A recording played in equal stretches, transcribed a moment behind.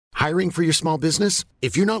Hiring for your small business?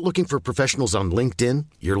 If you're not looking for professionals on LinkedIn,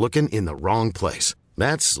 you're looking in the wrong place.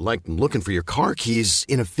 That's like looking for your car keys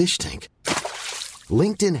in a fish tank.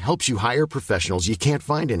 LinkedIn helps you hire professionals you can't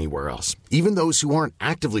find anywhere else, even those who aren't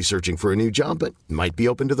actively searching for a new job but might be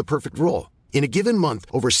open to the perfect role. In a given month,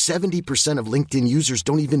 over 70% of LinkedIn users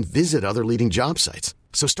don't even visit other leading job sites.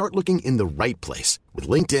 So start looking in the right place. With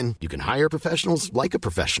LinkedIn, you can hire professionals like a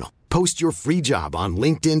professional. Post your free job on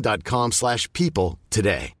linkedin.com/people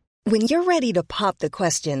today. When you're ready to pop the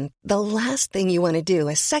question, the last thing you want to do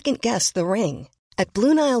is second-guess the ring. At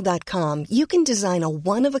BlueNile.com, you can design a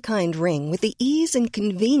one-of-a-kind ring with the ease and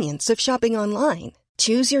convenience of shopping online.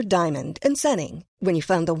 Choose your diamond and setting. When you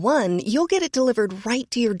find the one, you'll get it delivered right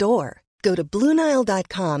to your door. Go to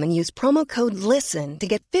BlueNile.com and use promo code LISTEN to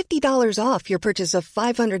get $50 off your purchase of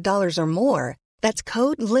 $500 or more. That's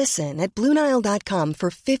code LISTEN at BlueNile.com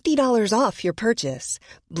for $50 off your purchase.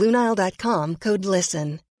 BlueNile.com, code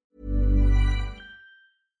LISTEN.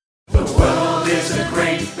 The world is a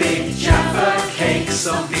great big Jaffa cake.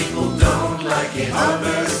 Some people don't like it,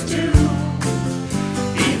 others do.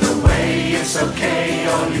 Either way, it's okay.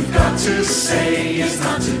 All you've got to say is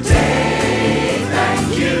not today.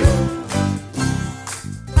 Thank you.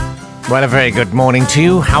 Well, a very good morning to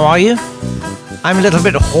you. How are you? I'm a little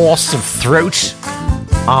bit hoarse of throat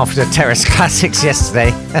after Terrace Classics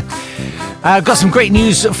yesterday. Got some great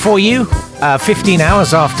news for you. 15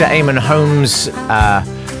 hours after Eamon Holmes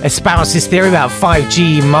espoused his theory about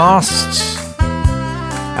 5G masts,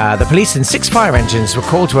 the police and 6 fire engines were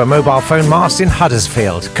called to a mobile phone mast in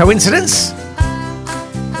Huddersfield. Coincidence?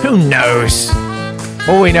 Who knows?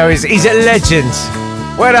 All we know is he's a legend.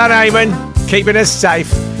 Well done, Eamon. Keeping us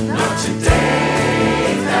safe. Not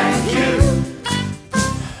today, thank you.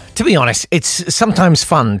 To be honest, it's sometimes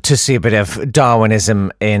fun to see a bit of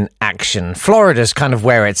Darwinism in action. Florida's kind of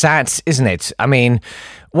where it's at, isn't it? I mean,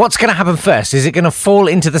 what's going to happen first? Is it going to fall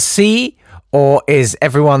into the sea, or is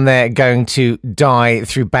everyone there going to die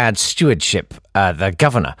through bad stewardship? The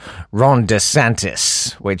governor, Ron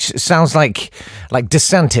DeSantis, which sounds like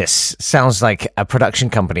DeSantis, sounds like a production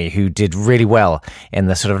company who did really well in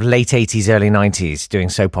the sort of late 80s, early 90s, doing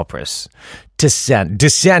soap operas.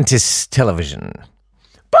 DeSantis Television.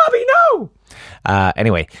 Bobby, no!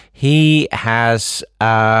 Anyway, he has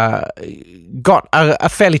got a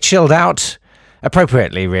fairly chilled out,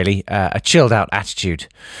 appropriately really, a chilled out attitude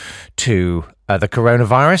to the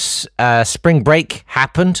coronavirus. Spring break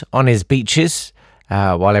happened on his beaches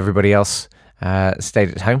while everybody else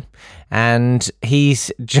stayed at home. And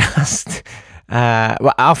he's just,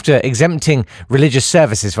 after exempting religious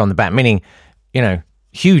services from the ban, meaning, you know,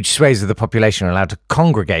 huge swathes of the population are allowed to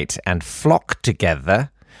congregate and flock together.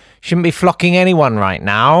 Shouldn't be flocking anyone right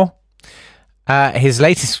now. His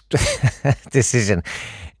latest decision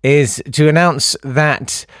is to announce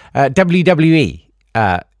that WWE,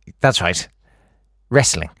 that's right,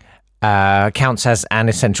 wrestling, counts as an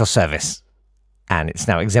essential service. And it's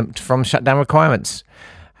now exempt from shutdown requirements,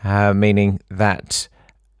 meaning that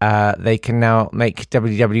they can now make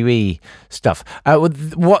WWE stuff.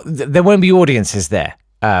 There won't be audiences there,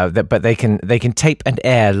 but they can tape and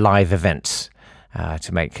air live events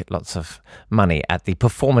to make lots of money at the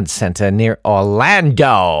Performance Center near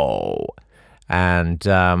Orlando. And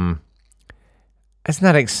isn't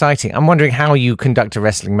that exciting? I'm wondering how you conduct a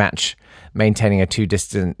wrestling match maintaining a 2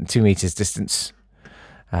 meters distance.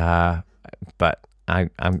 But I'm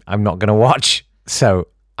not going to watch, so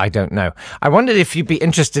I don't know. I wondered if you'd be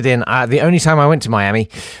interested in. The only time I went to Miami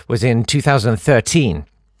was in 2013,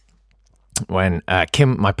 when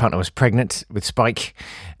Kim, my partner, was pregnant with Spike,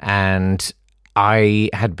 and I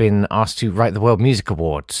had been asked to write the World Music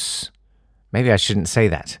Awards. Maybe I shouldn't say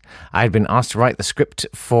that. I had been asked to write the script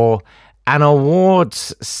for an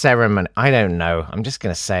awards ceremony. I don't know. I'm just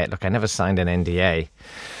going to say it. Look, I never signed an NDA.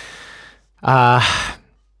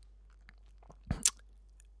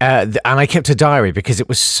 And I kept a diary because it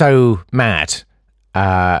was so mad.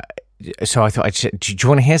 So I thought, do you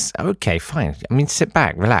want to hear? Okay, fine. I mean, sit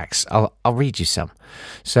back, relax. I'll read you some.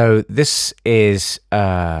 So this is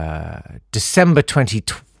December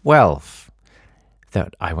 2012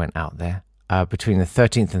 that I went out there. Between the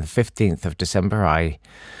 13th and the 15th of December, I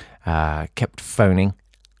kept phoning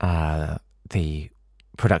the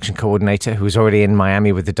production coordinator, who was already in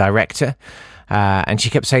Miami with the director. And she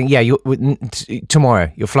kept saying, yeah,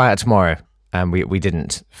 tomorrow, you'll fly out tomorrow. And we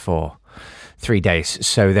didn't for 3 days.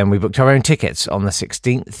 So then we booked our own tickets on the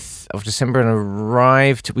 16th of December and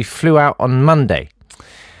arrived. We flew out on Monday.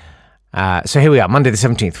 So here we are, Monday the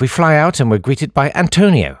 17th. We fly out and we're greeted by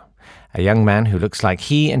Antonio, a young man who looks like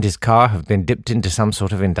he and his car have been dipped into some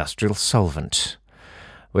sort of industrial solvent.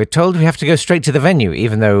 We're told we have to go straight to the venue,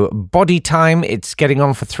 even though body time, it's getting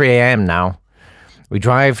on for 3 a.m. now. We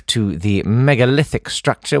drive to the megalithic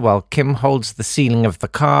structure while Kim holds the ceiling of the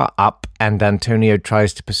car up and Antonio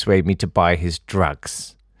tries to persuade me to buy his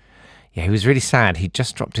drugs. Yeah, he was really sad. He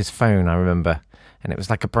just dropped his phone, I remember, and it was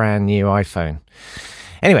like a brand new iPhone.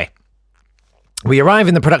 Anyway, we arrive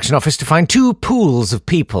in the production office to find two pools of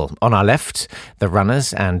people. On our left, the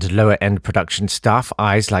runners and lower-end production staff,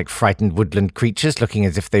 eyes like frightened woodland creatures, looking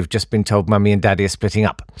as if they've just been told Mummy and Daddy are splitting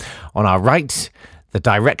up. On our right, the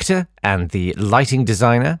director and the lighting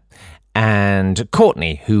designer, and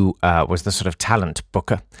Courtney, who was the sort of talent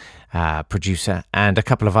booker, producer, and a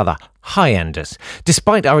couple of other high-enders.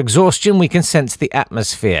 Despite our exhaustion, we can sense the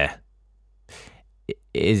atmosphere.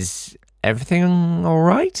 Is everything all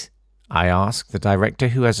right? I ask the director,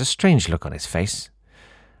 who has a strange look on his face.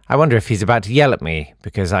 I wonder if he's about to yell at me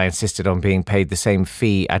because I insisted on being paid the same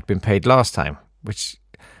fee I'd been paid last time, which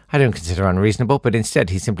I don't consider unreasonable, but instead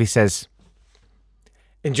he simply says,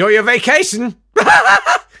 "Enjoy your vacation!"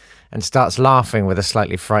 and starts laughing with a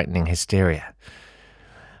slightly frightening hysteria.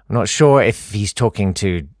 I'm not sure if he's talking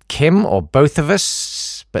to Kim or both of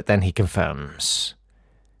us, but then he confirms.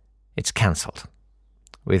 It's cancelled.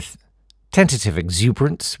 With tentative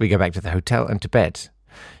exuberance, we go back to the hotel and to bed.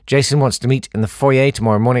 Jason wants to meet in the foyer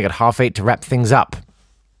tomorrow morning at 8:30 to wrap things up.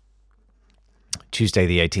 Tuesday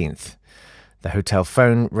the 18th. The hotel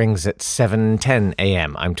phone rings at 7:10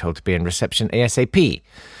 a.m. I'm told to be in reception ASAP.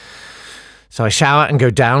 So I shower and go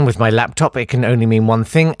down with my laptop. It can only mean one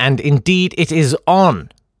thing, and indeed it is on.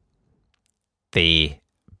 The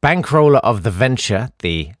bankroller of the venture,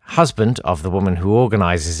 the husband of the woman who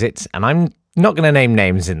organizes it, and I'm not going to name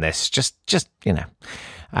names in this, just you know,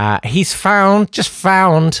 he's found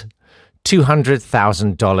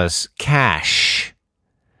 $200,000 cash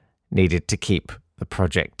needed to keep the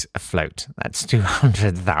project afloat. That's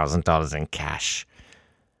 $200,000 in cash.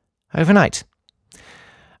 Overnight.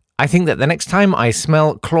 I think that the next time I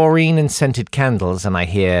smell chlorine and scented candles and I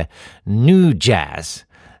hear new jazz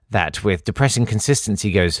that with depressing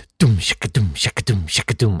consistency goes doom shaka doom shaka doom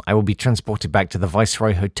shaka doom, I will be transported back to the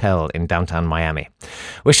Viceroy Hotel in downtown Miami.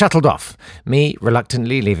 We're shuttled off, me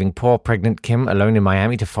reluctantly leaving poor pregnant Kim alone in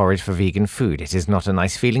Miami to forage for vegan food. It is not a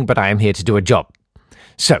nice feeling, but I am here to do a job.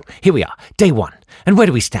 So, here we are, day one. And where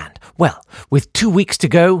do we stand? Well, with 2 weeks to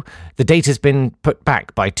go, the date has been put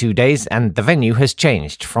back by 2 days, and the venue has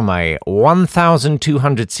changed from a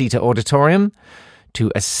 1,200-seater auditorium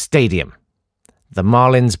to a stadium, the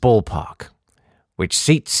Marlins Ballpark, which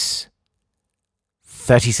seats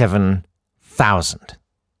 37,000.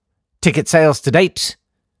 Ticket sales to date,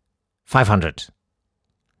 500.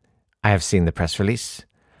 I have seen the press release.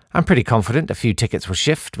 I'm pretty confident a few tickets will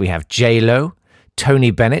shift. We have J-Lo,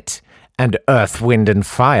 Tony Bennett, and Earth, Wind and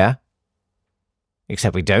Fire.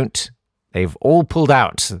 Except we don't. They've all pulled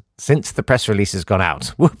out since the press release has gone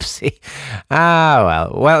out. Whoopsie.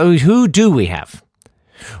 Well, who do we have?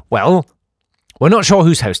 Well, we're not sure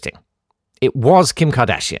who's hosting. It was Kim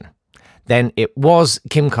Kardashian. Then it was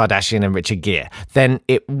Kim Kardashian and Richard Gere. Then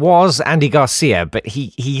it was Andy Garcia, but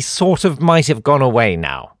he sort of might have gone away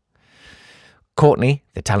now. Courtney,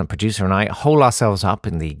 the talent producer, and I hole ourselves up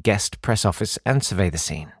in the guest press office and survey the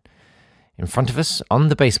scene. In front of us, on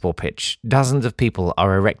the baseball pitch, dozens of people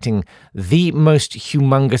are erecting the most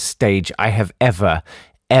humongous stage I have ever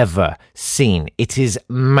seen. It is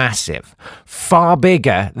massive. Far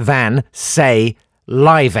bigger than, say,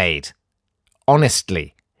 Live Aid.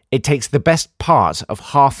 Honestly, it takes the best part of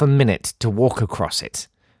half a minute to walk across it.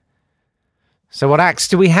 So what acts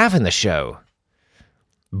do we have in the show?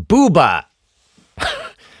 Booba,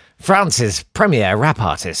 France's premier rap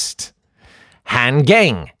artist. Han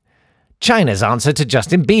Geng, China's answer to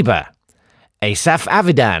Justin Bieber. Asaf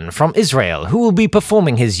Avidan from Israel, who will be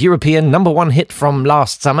performing his European #1 hit from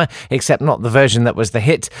last summer, except not the version that was the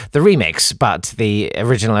hit, the remix, but the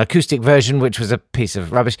original acoustic version, which was a piece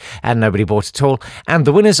of rubbish and nobody bought at all. And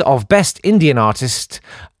the winners of Best Indian Artist,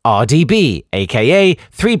 RDB, a.k.a.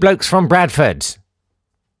 Three Blokes from Bradford.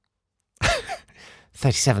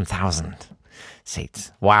 37,000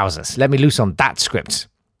 seats. Wowzers. Let me loose on that script.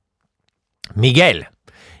 Miguel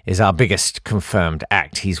is our biggest confirmed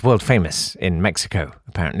act. He's world famous in Mexico,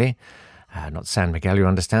 apparently. Not San Miguel, you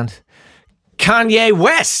understand. Kanye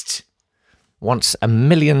West wants $1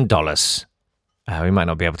 million. We might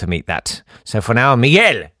not be able to meet that. So for now,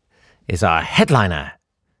 Miguel is our headliner.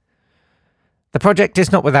 The project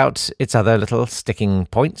is not without its other little sticking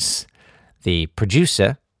points. The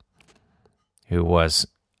producer, who was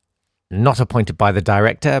not appointed by the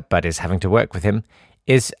director, but is having to work with him,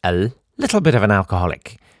 is a little bit of an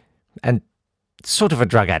alcoholic. And sort of a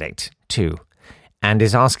drug addict, too. and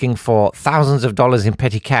is asking for thousands of dollars in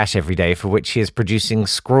petty cash every day, for which he is producing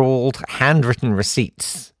scrawled, handwritten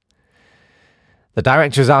receipts. The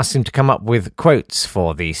director has asked him to come up with quotes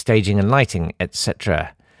for the staging and lighting,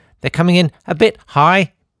 etc. They're coming in a bit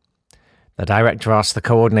high. The director asked the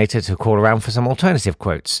coordinator to call around for some alternative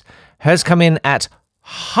quotes. Hers come in at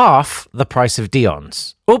half the price of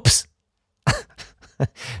Dion's. Oops!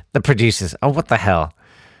 The producers, oh, what the hell?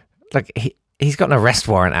 Like, he's got an arrest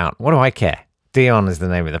warrant out. What do I care? Dion is the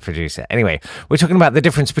name of the producer. Anyway, we're talking about the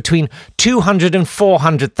difference between $200,000 and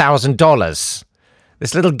 $400,000.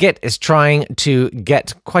 This little git is trying to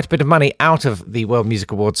get quite a bit of money out of the World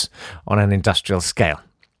Music Awards on an industrial scale.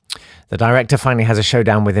 The director finally has a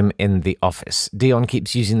showdown with him in the office. Dion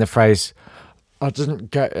keeps using the phrase, "I didn't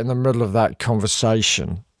get in the middle of that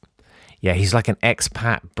conversation." Yeah, he's like an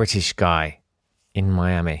expat British guy in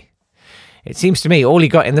Miami. It seems to me all he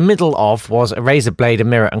got in the middle of was a razor blade, a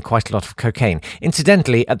mirror, and quite a lot of cocaine.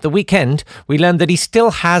 Incidentally, at the weekend, we learned that he still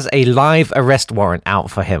has a live arrest warrant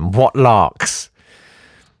out for him. What larks?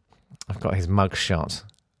 I've got his mugshot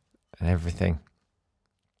and everything.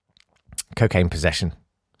 Cocaine possession.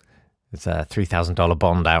 There's a $3,000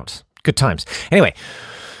 bond out. Good times. Anyway,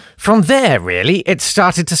 from there, really, it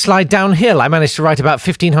started to slide downhill. I managed to write about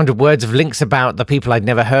 1,500 words of links about the people I'd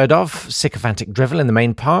never heard of. Sycophantic drivel in the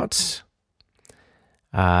main part.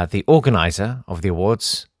 The organizer of the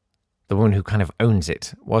awards, the woman who kind of owns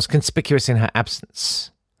it, was conspicuous in her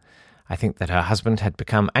absence. I think that her husband had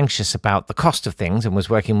become anxious about the cost of things and was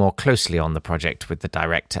working more closely on the project with the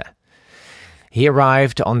director. He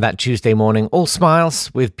arrived on that Tuesday morning, all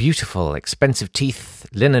smiles, with beautiful, expensive teeth,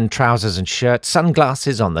 linen trousers and shirt,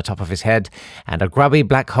 sunglasses on the top of his head, and a grubby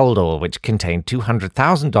black holdall which contained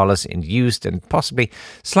 $200,000 in used and possibly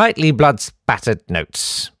slightly blood-spattered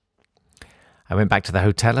notes. I went back to the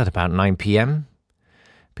hotel at about 9 p.m.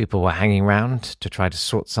 People were hanging around to try to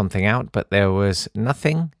sort something out, but there was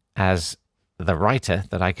nothing as the writer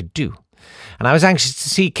that I could do. And I was anxious to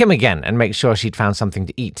see Kim again and make sure she'd found something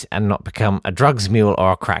to eat and not become a drugs mule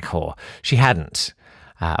or a crack whore. She hadn't,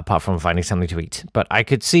 apart from finding something to eat. But I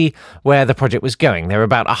could see where the project was going. There were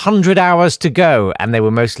about 100 hours to go, and they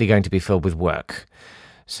were mostly going to be filled with work.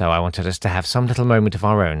 So I wanted us to have some little moment of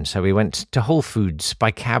our own. So we went to Whole Foods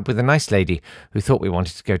by cab with a nice lady who thought we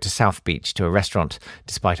wanted to go to South Beach to a restaurant,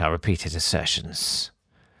 despite our repeated assertions.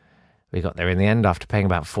 We got there in the end after paying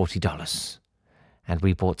about $40. And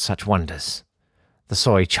we bought such wonders. The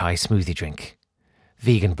soy chai smoothie drink.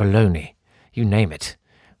 Vegan bologna. You name it.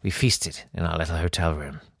 We feasted in our little hotel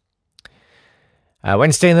room.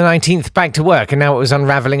 Wednesday the 19th, back to work, and now it was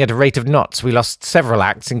unravelling at a rate of knots. We lost several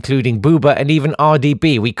acts, including Booba and even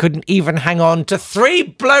RDB. We couldn't even hang on to 3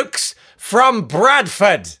 blokes from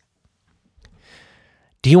Bradford.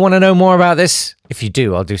 Do you want to know more about this? If you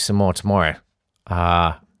do, I'll do some more tomorrow.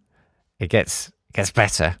 It gets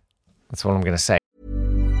better. That's all I'm going to say.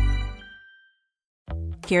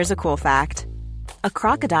 Here's a cool fact. A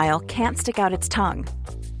crocodile can't stick out its tongue.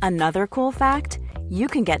 Another cool fact, you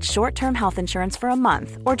can get short-term health insurance for a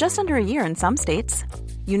month or just under a year in some states.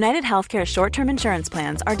 United Healthcare short-term insurance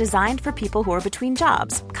plans are designed for people who are between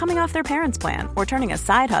jobs, coming off their parents' plan, or turning a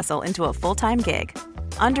side hustle into a full-time gig.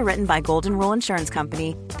 Underwritten by Golden Rule Insurance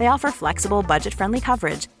Company, they offer flexible, budget-friendly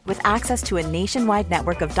coverage with access to a nationwide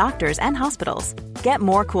network of doctors and hospitals. Get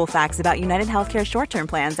more cool facts about United Healthcare short-term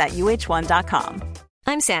plans at uh1.com.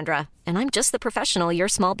 I'm Sandra, and I'm just the professional your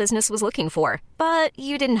small business was looking for. But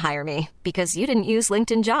you didn't hire me because you didn't use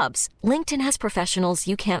LinkedIn Jobs. LinkedIn has professionals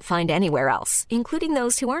you can't find anywhere else, including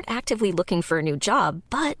those who aren't actively looking for a new job,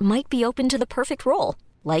 but might be open to the perfect role,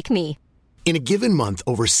 like me. In a given month,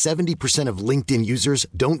 over 70% of LinkedIn users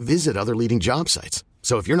don't visit other leading job sites.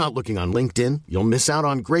 So if you're not looking on LinkedIn, you'll miss out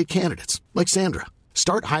on great candidates like Sandra.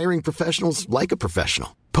 Start hiring professionals like a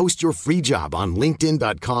professional. Post your free job on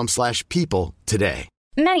linkedin.com/people today.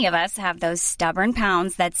 Many of us have those stubborn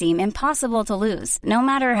pounds that seem impossible to lose, no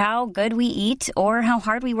matter how good we eat or how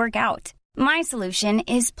hard we work out. My solution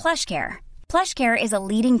is PlushCare. PlushCare is a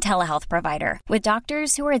leading telehealth provider with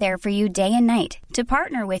doctors who are there for you day and night to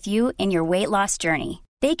partner with you in your weight loss journey.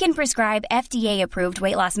 They can prescribe FDA-approved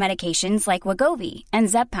weight loss medications like Wegovy and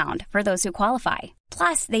Zepbound for those who qualify.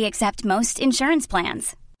 Plus, they accept most insurance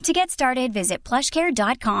plans. To get started, visit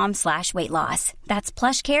plushcare.com/weightloss. That's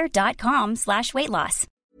plushcare.com/weightloss.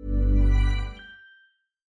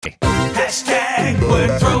 Hashtag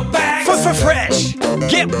word throwback. For fresh.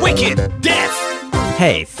 Get wicked. Deaf.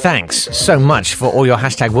 Hey, thanks so much for all your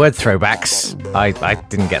hashtag word throwbacks. I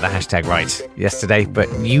didn't get the hashtag right yesterday,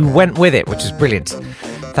 but you went with it, which is brilliant.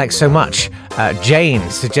 Thanks so much. Jane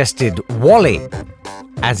suggested Wally.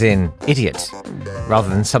 as in idiot, rather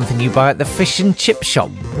than something you buy at the fish and chip shop.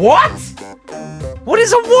 What? What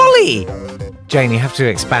is a Wally? Jane, you have to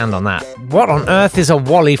expand on that. What on earth is a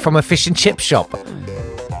Wally from a fish and chip shop?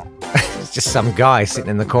 It's just some guy sitting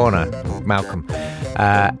in the corner, Malcolm.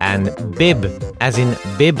 And bib, as in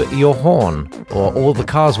bib your horn, or all the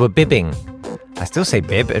cars were bibbing. I still say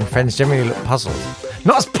bib, and friends generally look puzzled.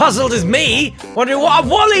 Not as puzzled as me, wondering what a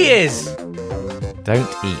Wally is! Don't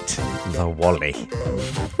eat the Wally.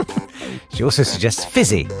 She also suggests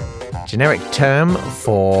fizzy, generic term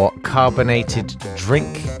for carbonated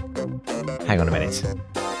drink. Hang on a minute.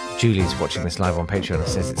 Julie's watching this live on Patreon and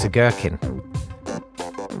says it's a gherkin.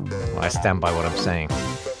 Well, I stand by what I'm saying.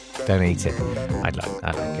 Don't eat it. I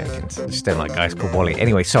like gherkins. I just don't like guys called Wally.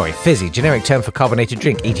 Anyway, sorry. Fizzy, generic term for carbonated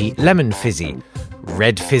drink, e.g. lemon fizzy,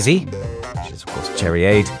 red fizzy, which is of course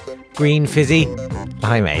cherryade, green fizzy,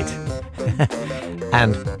 limeade,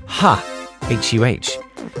 and H-U-H,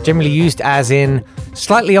 generally used as in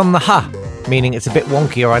slightly on the meaning it's a bit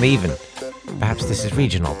wonky or uneven. Perhaps this is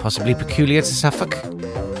regional, possibly peculiar to Suffolk. I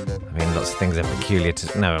mean, lots of things are peculiar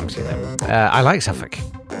to... No, I'm saying that. I like Suffolk.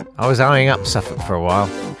 I was eyeing up Suffolk for a while.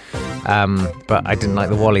 But I didn't like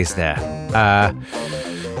the Wallies there.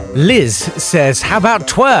 Liz says, how about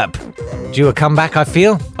twerp? Due a comeback, I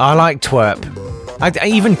feel. I like twerp. I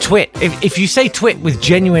even twit. If you say twit with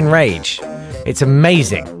genuine rage, it's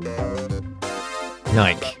amazing.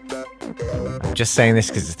 Nike. I'm just saying this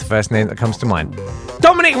because it's the first name that comes to mind.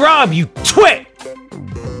 Dominic Raab, you twit!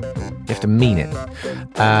 You have to mean it.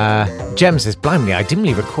 Jem says, blimey, I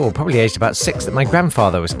dimly recall, probably aged about 6, that my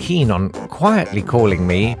grandfather was keen on quietly calling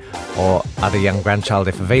me, or other young grandchild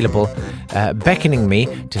if available, beckoning me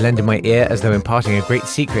to lend in my ear as though imparting a great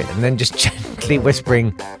secret, and then just gently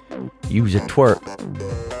whispering, use a twerp,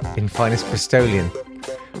 in finest Bristolian.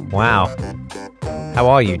 Wow. How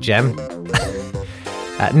are you, Jem?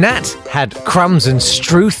 Nat had crumbs and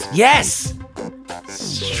struth. Yes!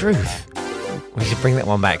 Struth. We should bring that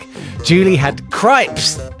one back. Julie had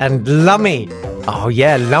cripes and lummy. Oh,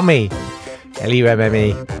 yeah, lummy.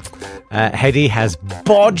 L-U-M-M-E. Hedy has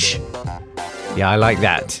bodge. Yeah, I like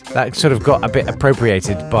that. That sort of got a bit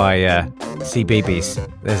appropriated by CBeebies.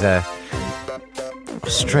 There's a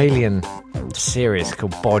Australian series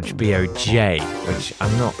called Bodge, B-O-J, which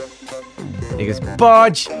I'm not... He goes,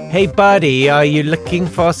 Bodge, hey buddy, are you looking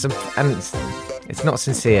for some... And it's not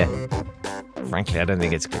sincere. Frankly, I don't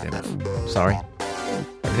think it's good enough. Sorry.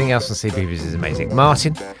 Everything else on CBeebies is amazing.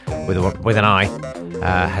 Martin, with an I,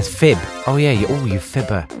 has fib. Oh yeah, you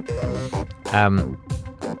fibber.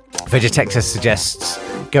 Vegetexus suggests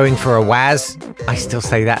going for a waz. I still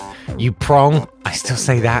say that. You prong. I still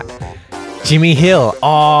say that. Jimmy Hill.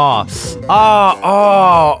 Oh,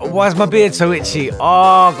 why is my beard so itchy?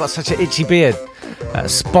 Oh, I've got such an itchy beard.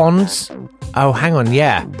 Sponds. Oh, hang on,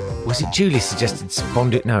 yeah. Was it Julie suggested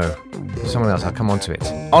Spondu... No, someone else, I'll come on to it.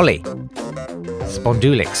 Ollie.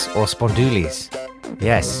 Spondulix or Spondoolies.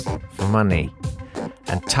 Yes, for money.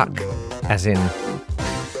 And tuck, as in...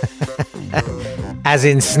 as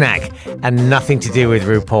in snack, and nothing to do with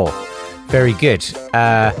RuPaul. Very good.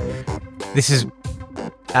 This is...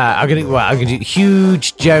 I'm gonna do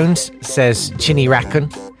Huge Jones says Chinny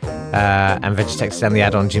Raccoon. And Vegitex down the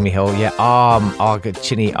add-on Jimmy Hill. Yeah, good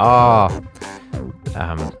Chinny.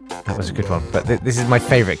 That was a good one. But this is my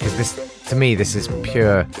favourite because this is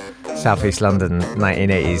pure Southeast London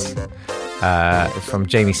 1980s. From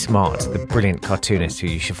Jamie Smart, the brilliant cartoonist who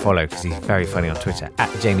you should follow because he's very funny on Twitter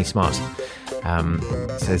 @Jamie Smart.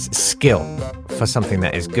 Says skill for something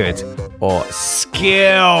that is good, or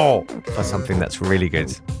skill for something that's really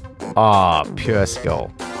good. Pure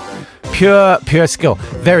skill. Pure skill.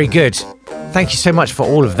 Very good. Thank you so much for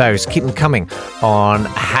all of those. Keep them coming on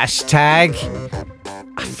hashtag...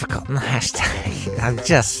 I've forgotten the hashtag. I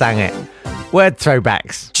just sang it. Word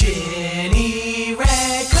throwbacks. Ginny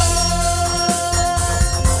Record.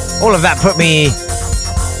 All of that put me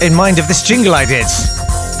in mind of this jingle I did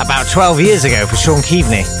about 12 years ago for Sean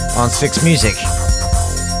Keaveney on Six Music.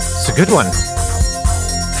 It's a good one.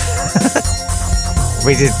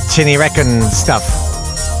 We did Chinny Reckon stuff.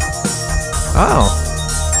 Oh,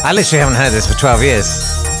 I literally haven't heard this for 12 years.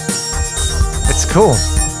 It's cool.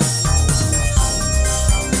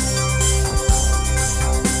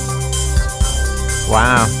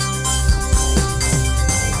 Wow.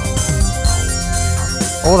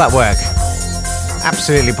 All that work.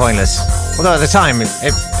 Absolutely pointless. Although at the time,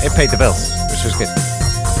 it paid the bills, which was good.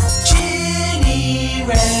 Ginny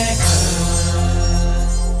Record.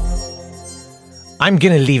 I'm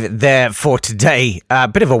going to leave it there for today. A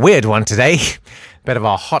bit of a weird one today. bit of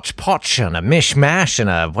a hodgepodge and a mishmash and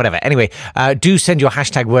a whatever. Anyway, do send your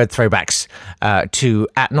hashtag word throwbacks to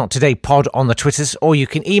 @NotTodayPod on the Twitters, or you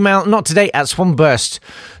can email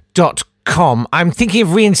nottoday@swanburst.com. I'm thinking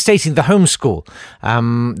of reinstating the homeschool.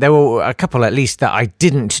 There were a couple at least that I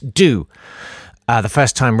didn't do the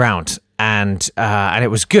first time round, and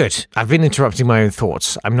it was good. I've been interrupting my own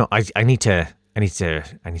thoughts. I need to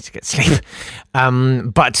get sleep.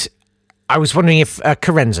 But I was wondering if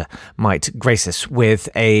Carenza might grace us with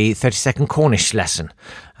a 30-second Cornish lesson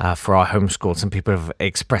for our homeschool. Some people have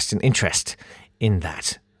expressed an interest in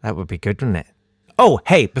that. That would be good, wouldn't it? Oh,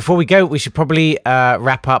 hey, before we go, we should probably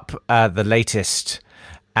wrap up the latest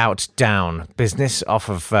out-down business off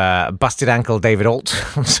of busted ankle David Alt.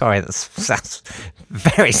 I'm sorry, that sounds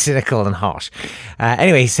very cynical and harsh.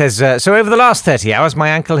 Anyway, he says, so over the last 30 hours, my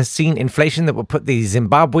ankle has seen inflation that will put the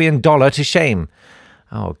Zimbabwean dollar to shame.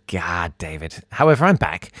 Oh, God, David. However, I'm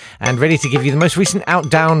back and ready to give you the most recent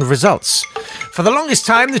out-down results. For the longest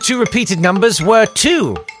time, the two repeated numbers were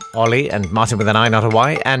 2, Ollie and Martin with an I, not a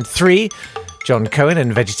Y, and 3, John Cohen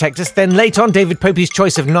and Vegetectus. Then late on, David Popey's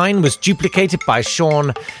choice of 9 was duplicated by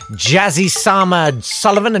Sean Jazzy Sama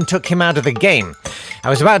Sullivan and took him out of the game.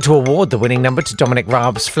 I was about to award the winning number to Dominic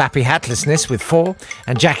Raab's flappy hatlessness with 4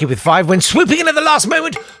 and Jackie with 5 when swooping in at the last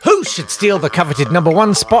moment, who should steal the coveted number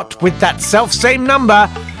 1 spot with that self-same number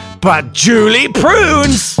but Julie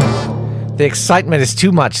Prunes? The excitement is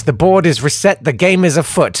too much. The board is reset. The game is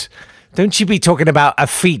afoot. Don't you be talking about a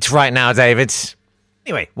feat right now, David.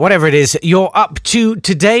 Anyway, whatever it is you're up to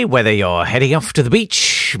today, whether you're heading off to the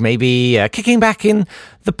beach, maybe kicking back in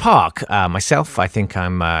the park. Myself, I think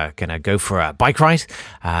I'm going to go for a bike ride,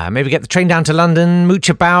 maybe get the train down to London, mooch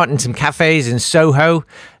about in some cafes in Soho,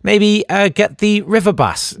 maybe get the river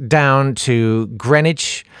bus down to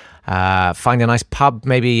Greenwich, find a nice pub,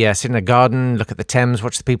 maybe sit in a garden, look at the Thames,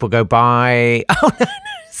 watch the people go by. Oh, no,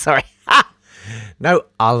 sorry. No,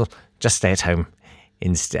 I'll just stay at home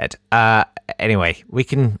instead. Anyway, we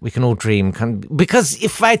can all dream, because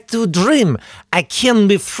if I do dream, I can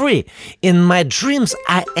be free. In my dreams,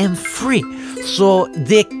 I am free. So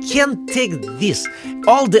they can't take this.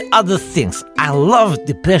 All the other things. I love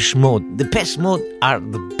Depeche Mode. Depeche Mode are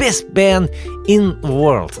the best band in the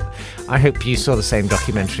world. I hope you saw the same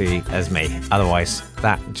documentary as me. Otherwise,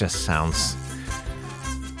 that just sounds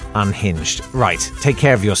unhinged. Right, take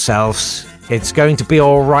care of yourselves. It's going to be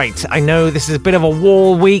all right. I know this is a bit of a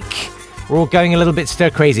wall week. We're all going a little bit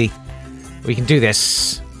stir-crazy. We can do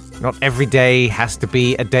this. Not every day has to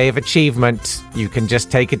be a day of achievement. You can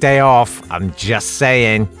just take a day off. I'm just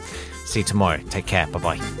saying. See you tomorrow. Take care.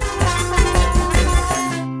 Bye-bye.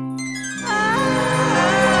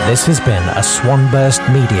 This has been a Swanburst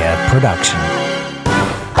Media production.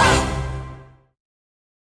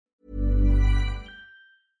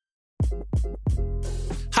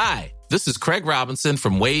 Hi, this is Craig Robinson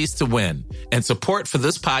from Ways to Win, and support for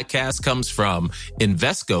this podcast comes from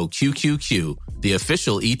Invesco QQQ, the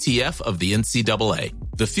official ETF of the NCAA.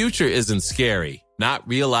 The future isn't scary. Not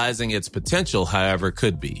realizing its potential, however,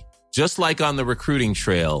 could be. Just like on the recruiting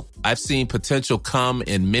trail, I've seen potential come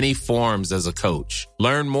in many forms as a coach.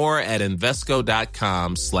 Learn more at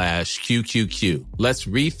Invesco.com/QQQ. Let's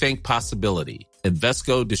rethink possibility.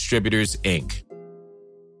 Invesco Distributors, Inc.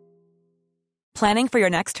 Planning for your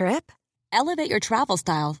next trip? Elevate your travel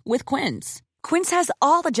style with Quince. Quince has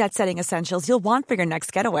all the jet-setting essentials you'll want for your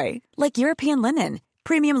next getaway, like European linen,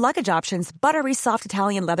 premium luggage options, buttery soft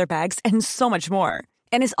Italian leather bags, and so much more.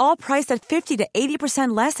 And is all priced at 50 to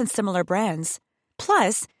 80% less than similar brands.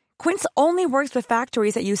 Plus, Quince only works with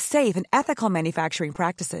factories that use safe and ethical manufacturing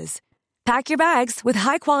practices. Pack your bags with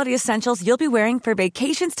high-quality essentials you'll be wearing for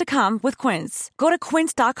vacations to come with Quince. Go to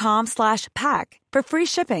quince.com/pack for free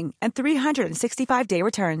shipping and 365-day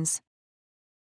returns.